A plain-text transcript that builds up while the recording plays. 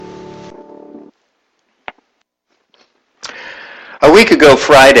A week ago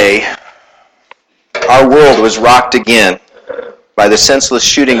Friday, our world was rocked again by the senseless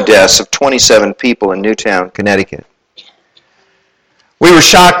shooting deaths of 27 people in Newtown, Connecticut. We were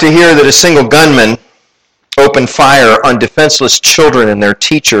shocked to hear that a single gunman opened fire on defenseless children and their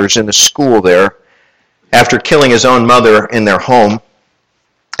teachers in the school there after killing his own mother in their home,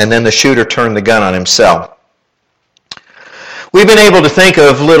 and then the shooter turned the gun on himself. We've been able to think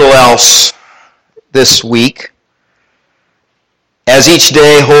of little else this week, as each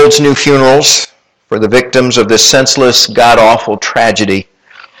day holds new funerals for the victims of this senseless, god-awful tragedy.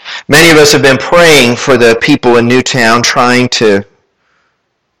 Many of us have been praying for the people in Newtown, trying to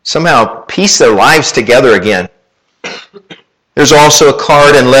somehow piece their lives together again. There's also a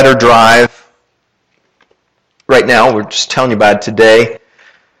card and letter drive. Right now, we're just telling you about it today,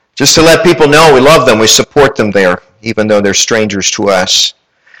 just to let people know we love them, we support them there, even though they're strangers to us.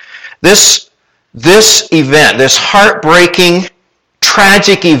 This event, this heartbreaking,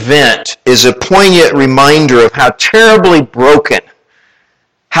 tragic event, is a poignant reminder of how terribly broken,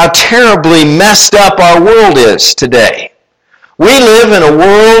 how terribly messed up our world is today. We live in a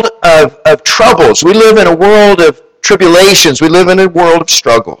world of troubles. We live in a world of tribulations. We live in a world of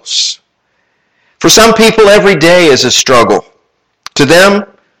struggles. For some people, every day is a struggle. To them,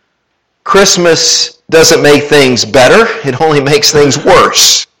 Christmas doesn't make things better. It only makes things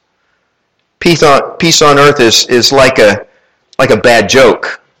worse. Peace on earth is like a bad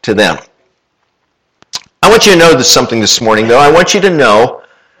joke to them. I want you to know something this morning, though. I want you to know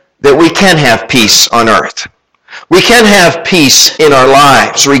that we can have peace on earth. We can have peace in our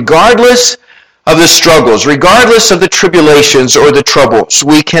lives, regardless of the struggles, regardless of the tribulations or the troubles.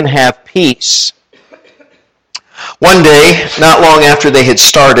 We can have peace. One day, not long after they had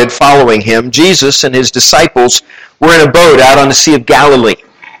started following him, Jesus and his disciples were in a boat out on the Sea of Galilee.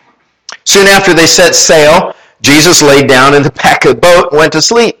 Soon after they set sail, Jesus laid down in the back of the boat and went to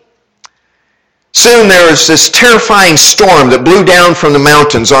sleep. Soon there was this terrifying storm that blew down from the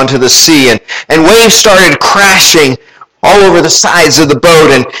mountains onto the sea, and waves started crashing all over the sides of the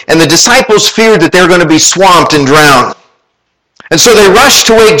boat, and the disciples feared that they were going to be swamped and drowned. And so they rushed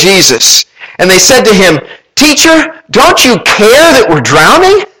to wake Jesus, and they said to him, "Teacher, don't you care that we're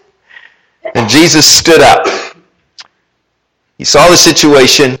drowning?" And Jesus stood up. He saw the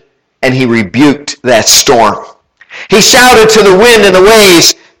situation, and he rebuked that storm. He shouted to the wind and the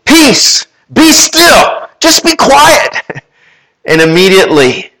waves, "Peace, be still, just be quiet." And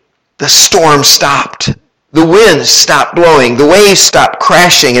immediately the storm stopped. The winds stopped blowing. The waves stopped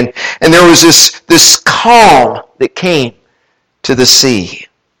crashing. And there was this calm that came to the sea.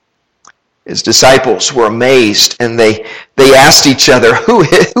 His disciples were amazed, and they asked each other, who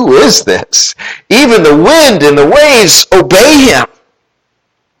is this? Even the wind and the waves obey him.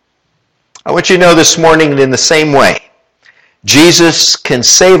 I want you to know this morning that in the same way, Jesus can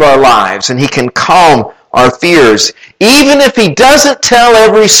save our lives and he can calm our fears, even if he doesn't tell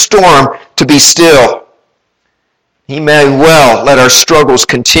every storm to be still. He may well let our struggles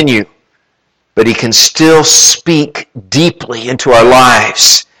continue, but he can still speak deeply into our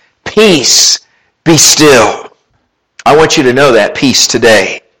lives. Peace, be still. I want you to know that peace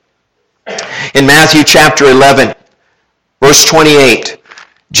today. In Matthew chapter 11, verse 28,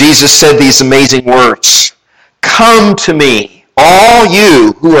 Jesus said these amazing words, "Come to me, all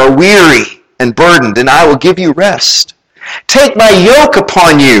you who are weary and burdened, and I will give you rest. Take my yoke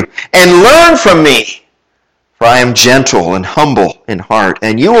upon you and learn from me, for I am gentle and humble in heart,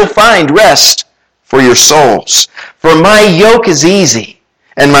 and you will find rest for your souls. For my yoke is easy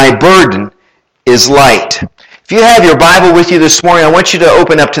and my burden is light." If you have your Bible with you this morning, I want you to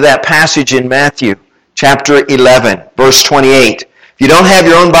open up to that passage in Matthew chapter 11, verse 28. If you don't have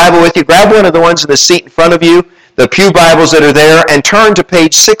your own Bible with you, grab one of the ones in the seat in front of you, the pew Bibles that are there, and turn to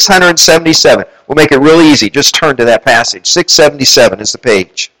page 677. We'll make it real easy. Just turn to that passage. 677 is the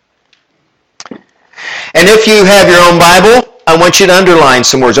page. And if you have your own Bible, I want you to underline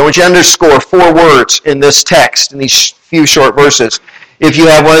some words. I want you to underscore 4 words in this text, in these few short verses. If you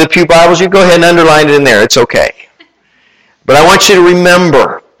have one of the pew Bibles, you go ahead and underline it in there. It's okay. But I want you to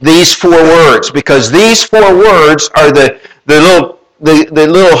remember these 4 words, because these 4 words are the little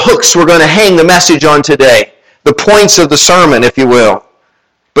hooks we're going to hang the message on today. The points of the sermon, if you will.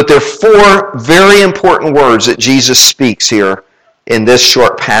 But there are 4 very important words that Jesus speaks here in this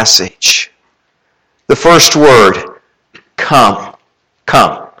short passage. The first word, come.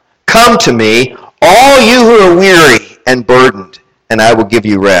 Come. Come to me, all you who are weary and burdened, and I will give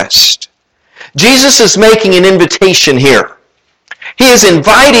you rest. Jesus is making an invitation here. He is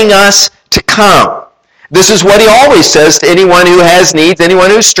inviting us to come. This is what he always says to anyone who has needs, anyone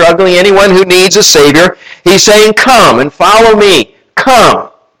who's struggling, anyone who needs a Savior. He's saying, come and follow me. come.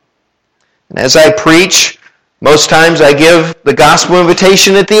 And as I preach, most times I give the gospel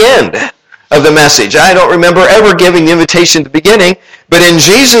invitation at the end of the message. I don't remember ever giving the invitation at the beginning, but in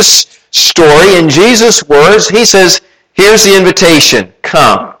Jesus' story, in Jesus' words, he says, here's the invitation,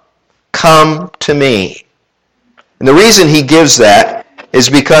 come. Come to me. And the reason he gives that is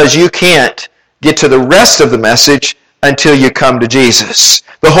because you can't get to the rest of the message until you come to Jesus.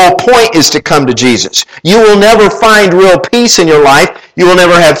 The whole point is to come to Jesus. You will never find real peace in your life. You will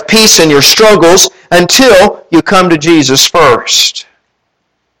never have peace in your struggles until you come to Jesus first.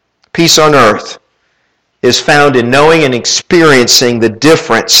 Peace on earth is found in knowing and experiencing the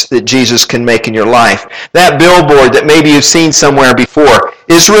difference that Jesus can make in your life. That billboard that maybe you've seen somewhere before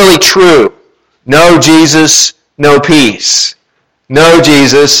is really true. No Jesus, no peace. No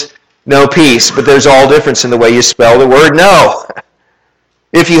Jesus, no peace. But there's all difference in the way you spell the word no.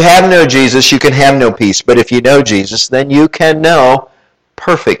 If you have no Jesus, you can have no peace. But if you know Jesus, then you can know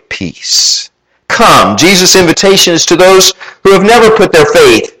perfect peace. Come. Jesus' invitation is to those who have never put their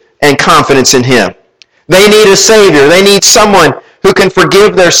faith and confidence in him. They need a Savior. They need someone who can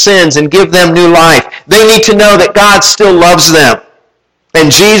forgive their sins and give them new life. They need to know that God still loves them.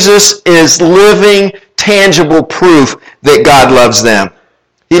 And Jesus is living, tangible proof that God loves them.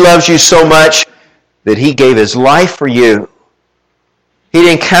 He loves you so much that he gave his life for you. He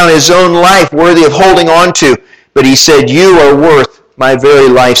didn't count his own life worthy of holding on to, but he said, you are worth my very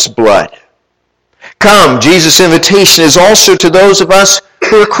life's blood. Come, Jesus' invitation is also to those of us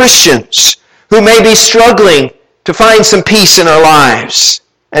who are Christians, who may be struggling to find some peace in our lives.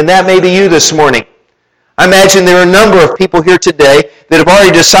 And that may be you this morning. I imagine there are a number of people here today that have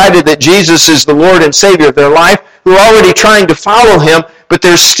already decided that Jesus is the Lord and Savior of their life, who are already trying to follow him, but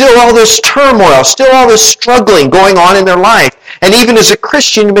there's still all this turmoil, still all this struggling going on in their life. And even as a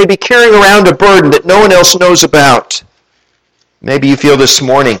Christian, you may be carrying around a burden that no one else knows about. Maybe you feel this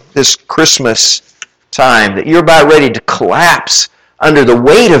morning, this Christmas time, that you're about ready to collapse under the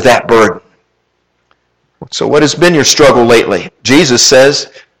weight of that burden. So what has been your struggle lately? Jesus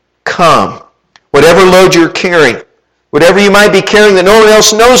says, come. Whatever load you're carrying, whatever you might be carrying that no one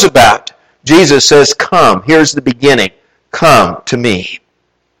else knows about, Jesus says, come. Here's the beginning. Come to me.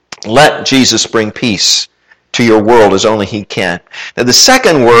 Let Jesus bring peace to your world as only he can. Now the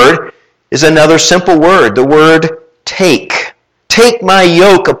second word is another simple word, the word take. Take my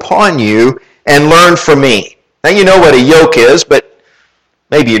yoke upon you and learn from me. Now you know what a yoke is, but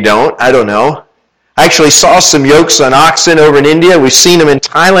maybe you don't. I don't know. I actually saw some yokes on oxen over in India. We've seen them in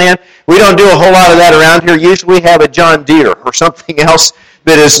Thailand. We don't do a whole lot of that around here. Usually we have a John Deere or something else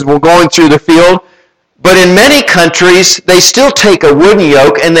that is going through the field. But in many countries, they still take a wooden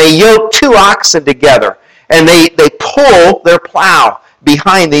yoke and they yoke two oxen together. And they pull their plow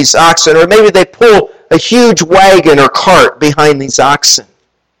behind these oxen. Or maybe they pull a huge wagon or cart behind these oxen.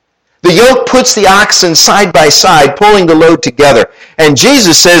 The yoke puts the oxen side by side, pulling the load together. And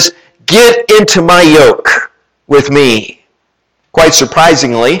Jesus says, get into my yoke with me. Quite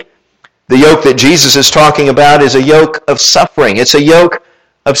surprisingly, the yoke that Jesus is talking about is a yoke of suffering. It's a yoke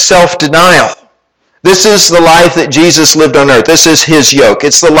of self-denial. This is the life that Jesus lived on earth. This is his yoke.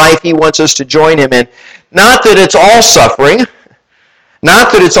 It's the life he wants us to join him in. Not that it's all suffering.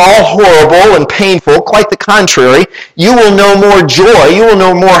 Not that it's all horrible and painful. Quite the contrary. You will know more joy. You will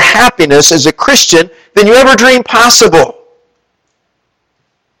know more happiness as a Christian than you ever dreamed possible.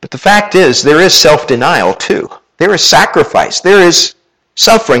 But the fact is, there is self-denial too. There is sacrifice. There is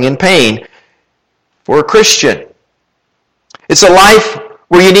suffering and pain for a Christian. It's a life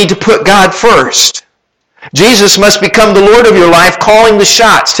where you need to put God first. Jesus must become the Lord of your life, calling the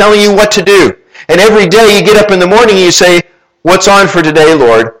shots, telling you what to do. And every day you get up in the morning and you say, what's on for today,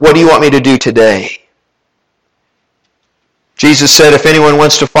 Lord? What do you want me to do today? Jesus said, if anyone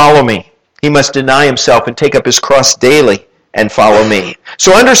wants to follow me, he must deny himself and take up his cross daily and follow me.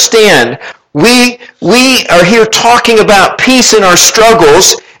 So understand, we are here talking about peace in our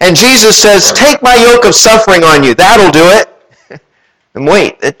struggles, and Jesus says, take my yoke of suffering on you. That'll do it. And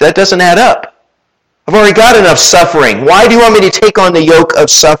wait, that doesn't add up. I've already got enough suffering. Why do you want me to take on the yoke of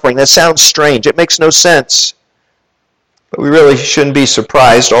suffering? That sounds strange. It makes no sense. But we really shouldn't be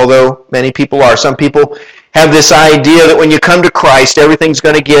surprised, although many people are. Some people have this idea that when you come to Christ, everything's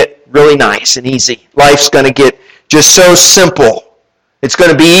going to get really nice and easy. Life's going to get just so simple. It's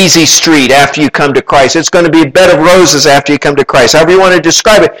going to be easy street after you come to Christ. It's going to be a bed of roses after you come to Christ, however you want to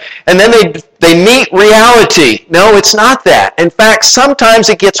describe it. And then they meet reality. No, it's not that. In fact, sometimes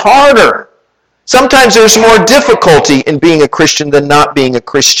it gets harder. Sometimes there's more difficulty in being a Christian than not being a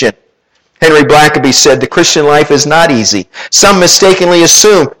Christian. Henry Blackaby said, the Christian life is not easy. Some mistakenly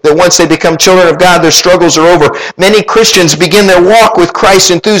assume that once they become children of God, their struggles are over. Many Christians begin their walk with Christ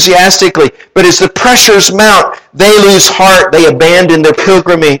enthusiastically, but as the pressures mount, they lose heart. They abandon their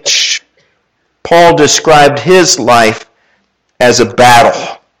pilgrimage. Paul described his life as a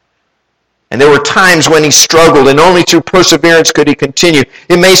battle. And there were times when he struggled, and only through perseverance could he continue.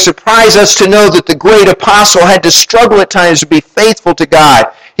 It may surprise us to know that the great apostle had to struggle at times to be faithful to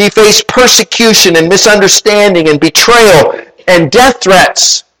God. He faced persecution and misunderstanding and betrayal and death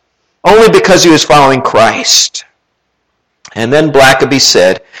threats only because he was following Christ. And then Blackaby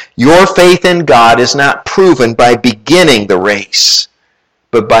said, your faith in God is not proven by beginning the race,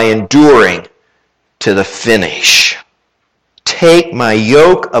 but by enduring to the finish. Take my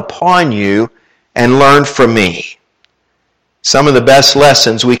yoke upon you and learn from me. Some of the best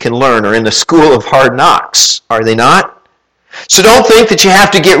lessons we can learn are in the school of hard knocks, are they not? So don't think that you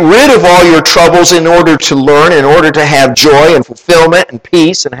have to get rid of all your troubles in order to learn, in order to have joy and fulfillment and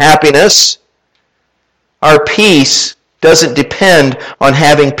peace and happiness. Our peace doesn't depend on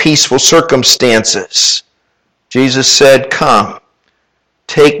having peaceful circumstances. Jesus said, come,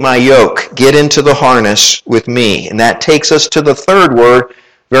 take my yoke, get into the harness with me. And that takes us to the third word,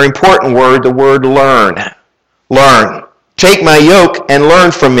 very important word, the word learn. Learn. Take my yoke and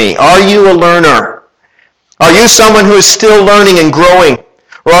learn from me. Are you a learner? Are you someone who is still learning and growing?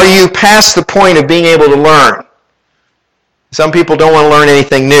 Or are you past the point of being able to learn? Some people don't want to learn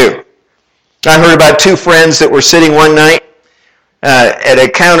anything new. I heard about two friends that were sitting one night at a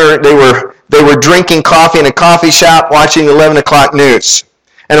counter. They were drinking coffee in a coffee shop watching the 11 o'clock news.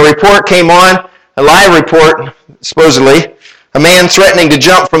 And a report came on, a live report, supposedly, a man threatening to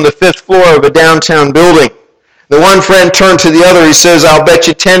jump from the 5th floor of a downtown building. The one friend turned to the other. He says, I'll bet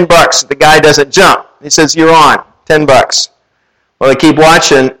you $10 that the guy doesn't jump. He says, you're on, $10. Well, they keep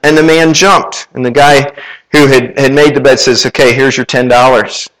watching, and the man jumped. And the guy who had made the bet says, okay, here's your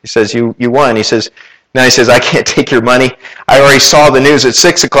 $10. He says, you won. He says, I can't take your money. I already saw the news at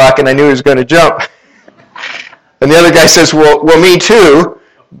 6 o'clock, and I knew he was going to jump. And the other guy says, well, me too,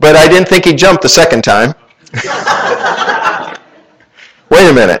 but I didn't think he jumped the second time. Wait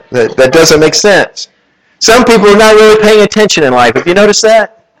a minute, that doesn't make sense. Some people are not really paying attention in life. Have you noticed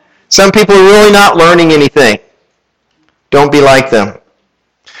that? Some people are really not learning anything. Don't be like them.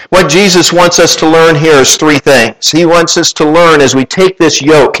 What Jesus wants us to learn here is three things. He wants us to learn as we take this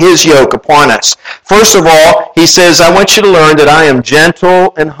yoke, his yoke, upon us. First of all, he says, I want you to learn that I am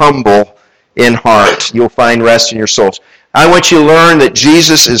gentle and humble in heart. You'll find rest in your souls. I want you to learn that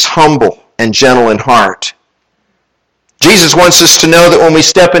Jesus is humble and gentle in heart. Jesus wants us to know that when we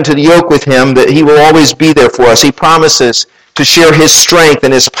step into the yoke with him, that he will always be there for us. He promises to share his strength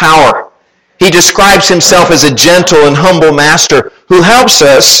and his power. He describes himself as a gentle and humble master who helps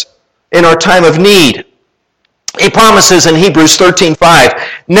us in our time of need. He promises in Hebrews 13:5,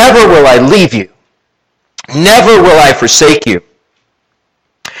 never will I leave you. Never will I forsake you.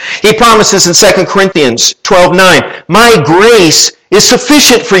 He promises in 2 Corinthians 12:9, my grace is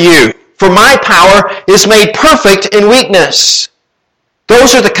sufficient for you, for my power is made perfect in weakness.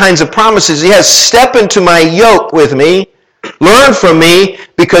 Those are the kinds of promises he has. Step into my yoke with me. Learn from me,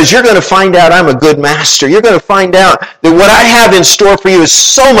 because you're going to find out I'm a good master. You're going to find out that what I have in store for you is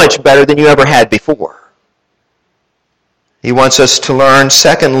so much better than you ever had before. He wants us to learn,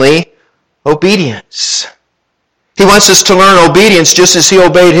 secondly, obedience. He wants us to learn obedience just as he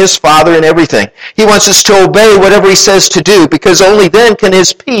obeyed his Father in everything. He wants us to obey whatever he says to do, because only then can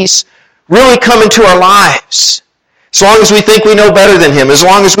his peace really come into our lives. As long as we think we know better than him, as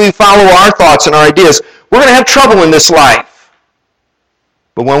long as we follow our thoughts and our ideas, we're going to have trouble in this life.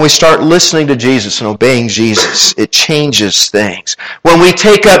 But when we start listening to Jesus and obeying Jesus, it changes things. When we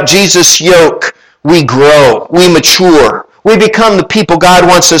take up Jesus' yoke, we grow, we mature, we become the people God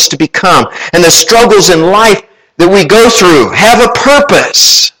wants us to become. And the struggles in life that we go through have a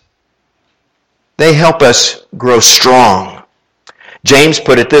purpose. They help us grow strong. James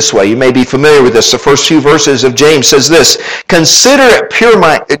put it this way. You may be familiar with this. The first few verses of James says this, consider it pure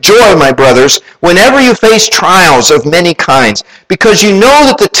joy, my brothers, whenever you face trials of many kinds, because you know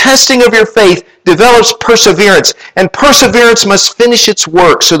that the testing of your faith develops perseverance, and perseverance must finish its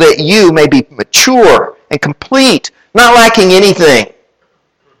work so that you may be mature and complete, not lacking anything.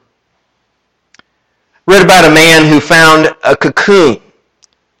 Read about a man who found a cocoon,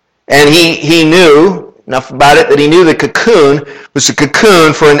 and he knew enough about it that he knew the cocoon was a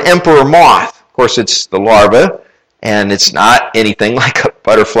cocoon for an emperor moth. Of course, it's the larva, and it's not anything like a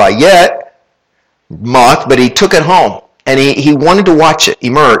butterfly yet, moth, but he took it home, and he wanted to watch it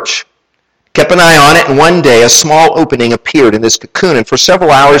emerge. Kept an eye on it, and one day a small opening appeared in this cocoon, and for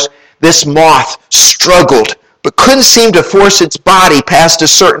several hours, this moth struggled, but couldn't seem to force its body past a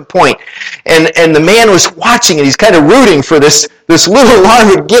certain point. And the man was watching it. He's kind of rooting for this little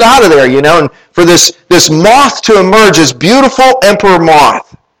larva to get out of there, and for this moth to emerge, this beautiful emperor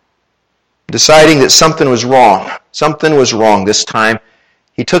moth, deciding that something was wrong. Something was wrong this time.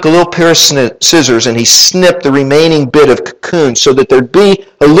 He took a little pair of scissors and he snipped the remaining bit of cocoon so that there'd be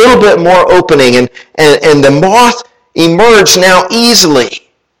a little bit more opening, and the moth emerged now easily.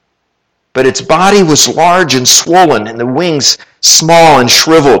 But its body was large and swollen, and the wings small and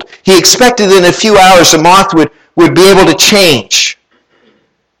shriveled. He expected that in a few hours the moth would be able to change,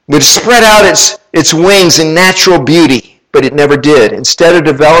 would spread out its wings in natural beauty, but it never did. Instead of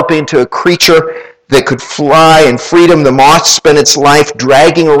developing into a creature that could fly in freedom, the moth spent its life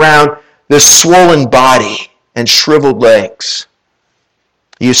dragging around this swollen body and shriveled legs.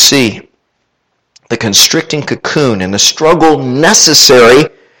 You see, the constricting cocoon and the struggle necessary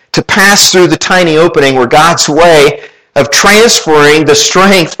to pass through the tiny opening were God's way of transferring the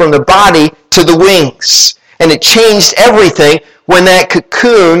strength from the body to the wings. And it changed everything when that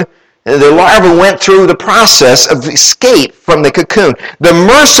cocoon, the larva, went through the process of escape from the cocoon. The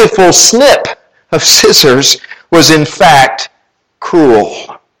merciful snip of scissors was in fact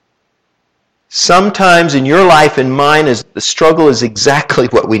cruel. Sometimes in your life and mine, the struggle is exactly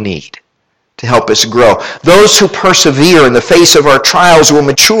what we need to help us grow. Those who persevere in the face of our trials will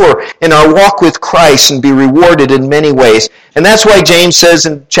mature in our walk with Christ and be rewarded in many ways. And that's why James says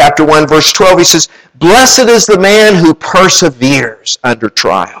in chapter 1, verse 12, he says, "Blessed is the man who perseveres under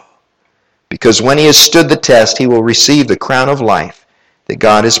trial, because when he has stood the test, he will receive the crown of life that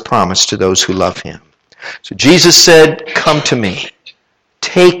God has promised to those who love him." So Jesus said, "Come to me,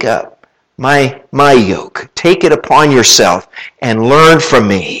 take up my yoke, take it upon yourself, and learn from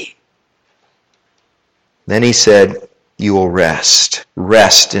me." Then he said, "You will rest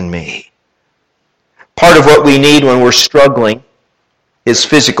in me." Part of what we need when we're struggling is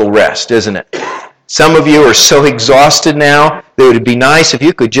physical rest, isn't it? Some of you are so exhausted now that it would be nice if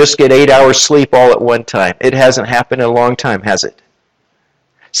you could just get 8 hours sleep all at one time. It hasn't happened in a long time, has it?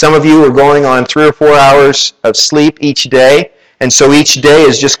 Some of you are going on 3 or 4 hours of sleep each day, and so each day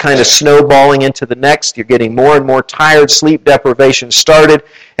is just kind of snowballing into the next. You're getting more and more tired. Sleep deprivation started,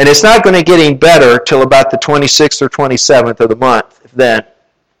 and it's not going to get any better till about the 26th or 27th of the month, if then.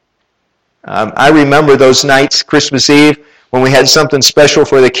 I remember those nights, Christmas Eve, when we had something special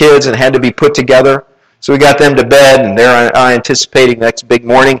for the kids and had to be put together. So we got them to bed, and they're anticipating the next big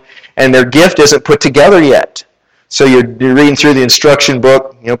morning, and their gift isn't put together yet. So you're reading through the instruction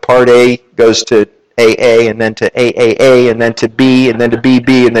book. Part A goes to AA, and then to AAA, and then to B, and then to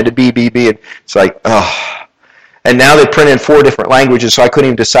BB, and then to BBB. And it's like, oh. And now they print in 4 different languages, so I couldn't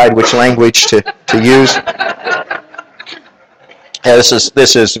even decide which language to use. Yeah,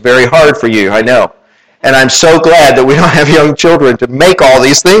 this is very hard for you, I know. And I'm so glad that we don't have young children to make all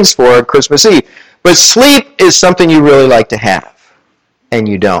these things for on Christmas Eve. But sleep is something you really like to have, and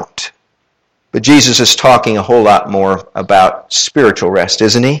you don't. But Jesus is talking a whole lot more about spiritual rest,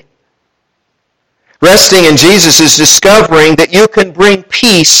 isn't he? Resting in Jesus is discovering that you can bring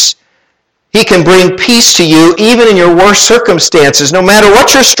peace. He can bring peace to you even in your worst circumstances, no matter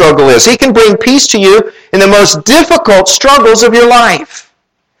what your struggle is. He can bring peace to you in the most difficult struggles of your life.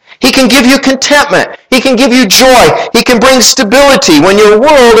 He can give you contentment. He can give you joy. He can bring stability when your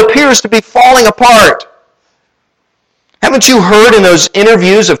world appears to be falling apart. Haven't you heard in those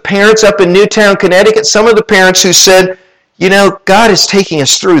interviews of parents up in Newtown, Connecticut, some of the parents who said, God is taking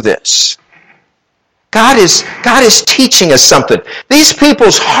us through this. God is teaching us something. These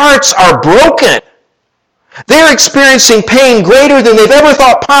people's hearts are broken. They're experiencing pain greater than they've ever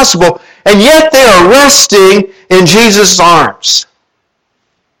thought possible, and yet they are resting in Jesus' arms.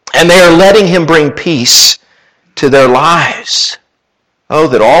 And they are letting him bring peace to their lives. Oh,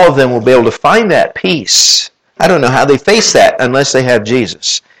 that all of them will be able to find that peace. I don't know how they face that unless they have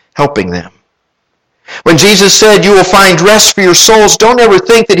Jesus helping them. When Jesus said, "You will find rest for your souls," don't ever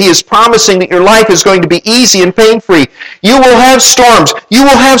think that he is promising that your life is going to be easy and pain-free. You will have storms. You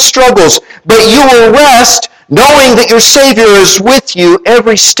will have struggles. But you will rest knowing that your Savior is with you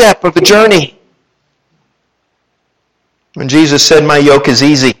every step of the journey. When Jesus said, "My yoke is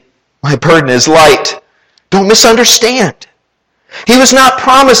easy, my burden is light," don't misunderstand. He was not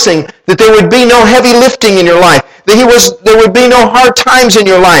promising that there would be no heavy lifting in your life, that there would be no hard times in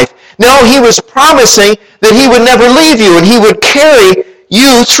your life. No, he was promising that he would never leave you and he would carry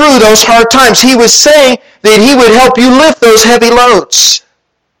you through those hard times. He was saying that he would help you lift those heavy loads.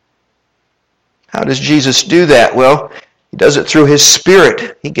 How does Jesus do that? Well, He does it through His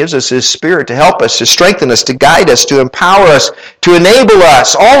Spirit. He gives us His Spirit to help us, to strengthen us, to guide us, to empower us, to enable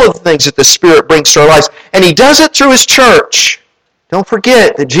us, all of the things that the Spirit brings to our lives. And He does it through His church. Don't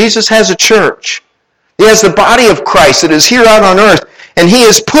forget that Jesus has a church. He has the body of Christ that is here out on earth. And He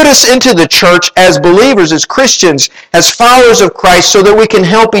has put us into the church as believers, as Christians, as followers of Christ, so that we can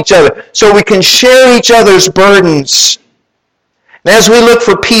help each other, so we can share each other's burdens. And as we look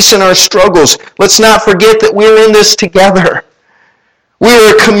for peace in our struggles, let's not forget that we're in this together. We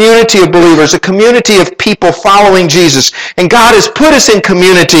are a community of believers, a community of people following Jesus. And God has put us in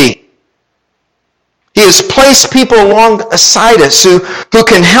community. He has placed people alongside us who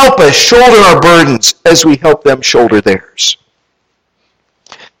can help us shoulder our burdens as we help them shoulder theirs.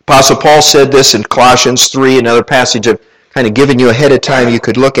 Apostle Paul said this in Colossians 3, another passage I've kind of given you ahead of time you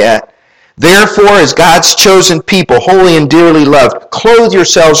could look at. Therefore, as God's chosen people, holy and dearly loved, clothe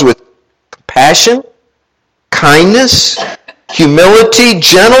yourselves with compassion, kindness, humility,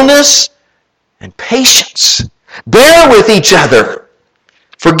 gentleness, and patience. Bear with each other.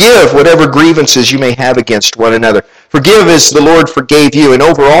 Forgive whatever grievances you may have against one another. Forgive as the Lord forgave you. And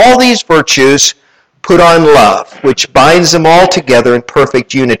over all these virtues, put on love, which binds them all together in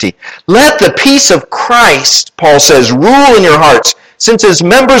perfect unity. Let the peace of Christ, Paul says, rule in your hearts, since as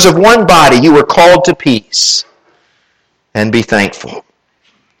members of one body you were called to peace. And be thankful.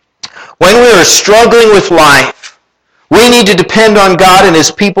 When we are struggling with life, we need to depend on God and His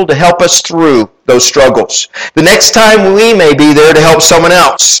people to help us through those struggles. The next time we may be there to help someone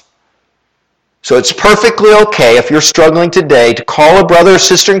else. So it's perfectly okay if you're struggling today to call a brother or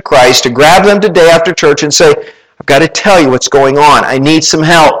sister in Christ, to grab them today after church and say, I've got to tell you what's going on. I need some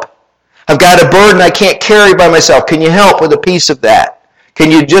help. I've got a burden I can't carry by myself. Can you help with a piece of that?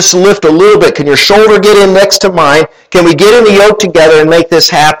 Can you just lift a little bit? Can your shoulder get in next to mine? Can we get in the yoke together and make this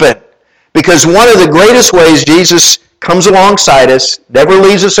happen? Because one of the greatest ways Jesus comes alongside us, never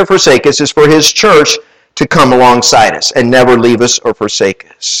leaves us or forsakes us, is for His church to come alongside us and never leave us or forsake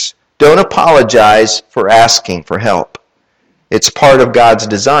us. Don't apologize for asking for help. It's part of God's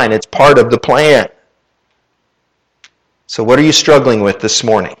design. It's part of the plan. So what are you struggling with this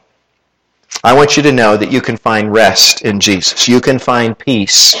morning? I want you to know that you can find rest in Jesus. You can find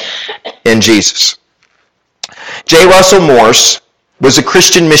peace in Jesus. J. Russell Morse was a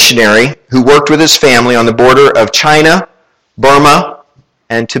Christian missionary who worked with his family on the border of China, Burma,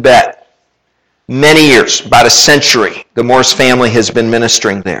 and Tibet. Many years, about a century, the Morse family has been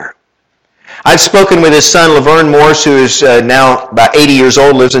ministering there. I've spoken with his son, Laverne Morse, who is now about 80 years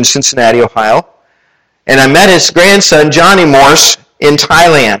old, lives in Cincinnati, Ohio. And I met his grandson, Johnny Morse, in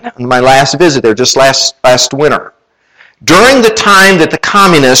Thailand on my last visit there, just last winter. During the time that the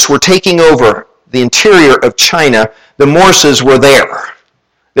communists were taking over the interior of China, the Morses were there.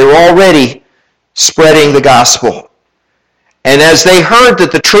 They were already spreading the gospel. And as they heard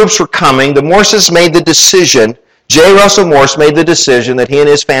that the troops were coming, the Morses made the decision, J. Russell Morse made the decision that he and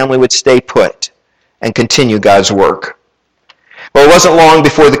his family would stay put and continue God's work. Well, it wasn't long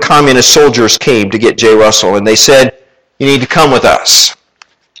before the communist soldiers came to get J. Russell, and they said, you need to come with us.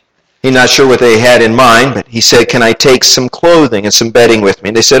 He's not sure what they had in mind, but he said, can I take some clothing and some bedding with me?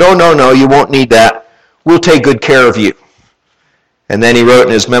 And they said, oh, no, you won't need that. We'll take good care of you. And then he wrote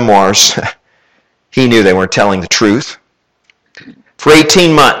in his memoirs, he knew they weren't telling the truth. For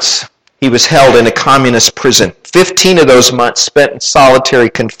 18 months, he was held in a communist prison. 15 of those months spent in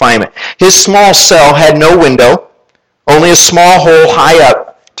solitary confinement. His small cell had no window, only a small hole high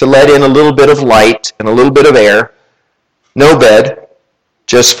up to let in a little bit of light and a little bit of air. No bed,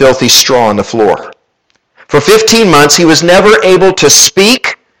 just filthy straw on the floor. For 15 months, he was never able to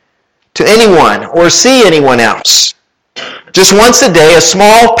speak to anyone or see anyone else. Just once a day, a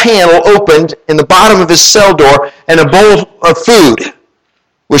small panel opened in the bottom of his cell door and a bowl of food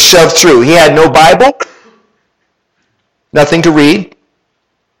was shoved through. He had no Bible, nothing to read.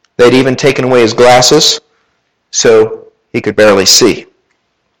 They'd even taken away his glasses so he could barely see,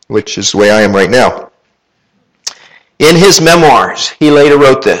 which is the way I am right now. In his memoirs, he later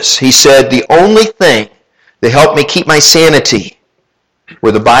wrote this. He said, the only thing that helped me keep my sanity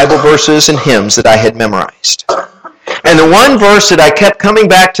were the Bible verses and hymns that I had memorized. And the one verse that I kept coming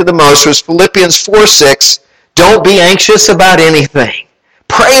back to the most was Philippians 4:6. Don't be anxious about anything.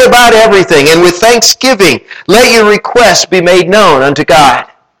 Pray about everything, and with thanksgiving, let your requests be made known unto God.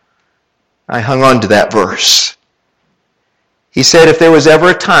 I hung on to that verse. He said if there was ever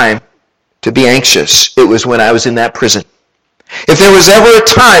a time to be anxious, it was when I was in that prison. If there was ever a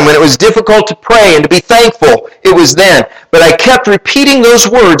time when it was difficult to pray and to be thankful, it was then. But I kept repeating those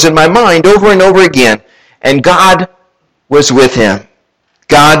words in my mind over and over again, and God was with him.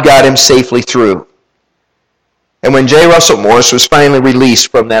 God got him safely through. And when J. Russell Morris was finally released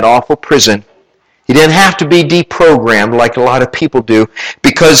from that awful prison, he didn't have to be deprogrammed like a lot of people do,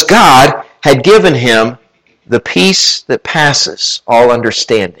 because God had given him the peace that passes all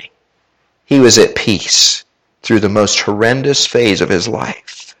understanding. He was at peace through the most horrendous phase of his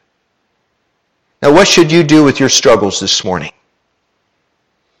life. Now, what should you do with your struggles this morning?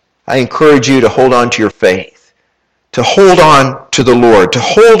 I encourage you to hold on to your faith, to hold on to the Lord, to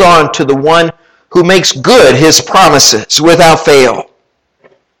hold on to the one who makes good his promises without fail.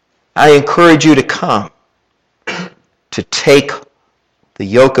 I encourage you to come, to take the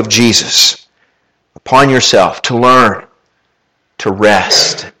yoke of Jesus upon yourself, to learn, to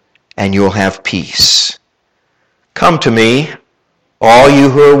rest, and you'll have peace. Come to me, all you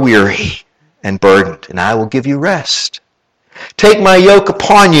who are weary and burdened, and I will give you rest. Take my yoke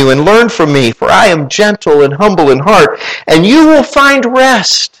upon you and learn from me, for I am gentle and humble in heart, and you will find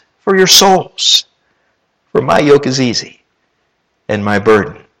rest for your souls. For my yoke is easy, and my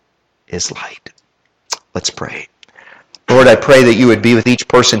burden is light. Let's pray. Lord, I pray that you would be with each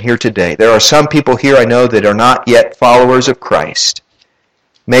person here today. There are some people here I know that are not yet followers of Christ.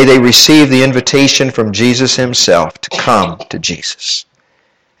 May they receive the invitation from Jesus himself to come to Jesus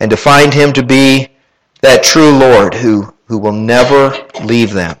and to find him to be that true Lord who will never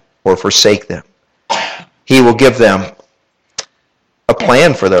leave them or forsake them. He will give them a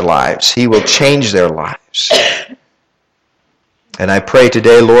plan for their lives. He will change their lives. And I pray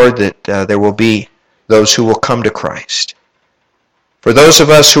today, Lord, that there will be those who will come to Christ. For those of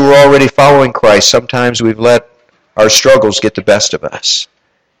us who are already following Christ, sometimes we've let our struggles get the best of us.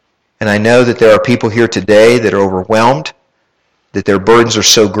 And I know that there are people here today that are overwhelmed, that their burdens are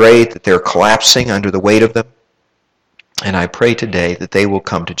so great that they're collapsing under the weight of them. And I pray today that they will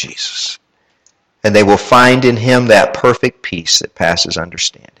come to Jesus. And they will find in him that perfect peace that passes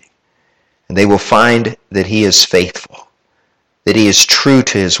understanding. And they will find that he is faithful, that he is true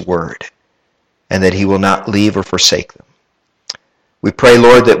to his word, and that he will not leave or forsake them. We pray,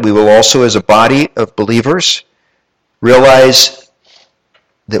 Lord, that we will also, as a body of believers, realize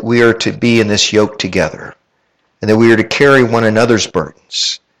that we are to be in this yoke together, and that we are to carry one another's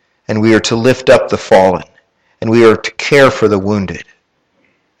burdens, and we are to lift up the fallen, and we are to care for the wounded,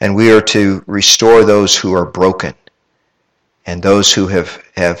 and we are to restore those who are broken, and those who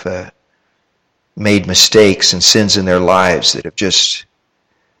have made mistakes and sins in their lives that have just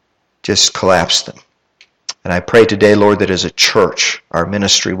collapsed them. And I pray today, Lord, that as a church, our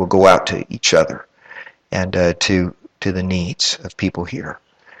ministry will go out to each other and to the needs of people here.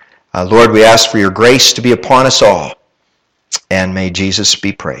 Lord, we ask for your grace to be upon us all, and may Jesus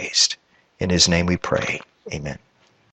be praised. In his name we pray. Amen.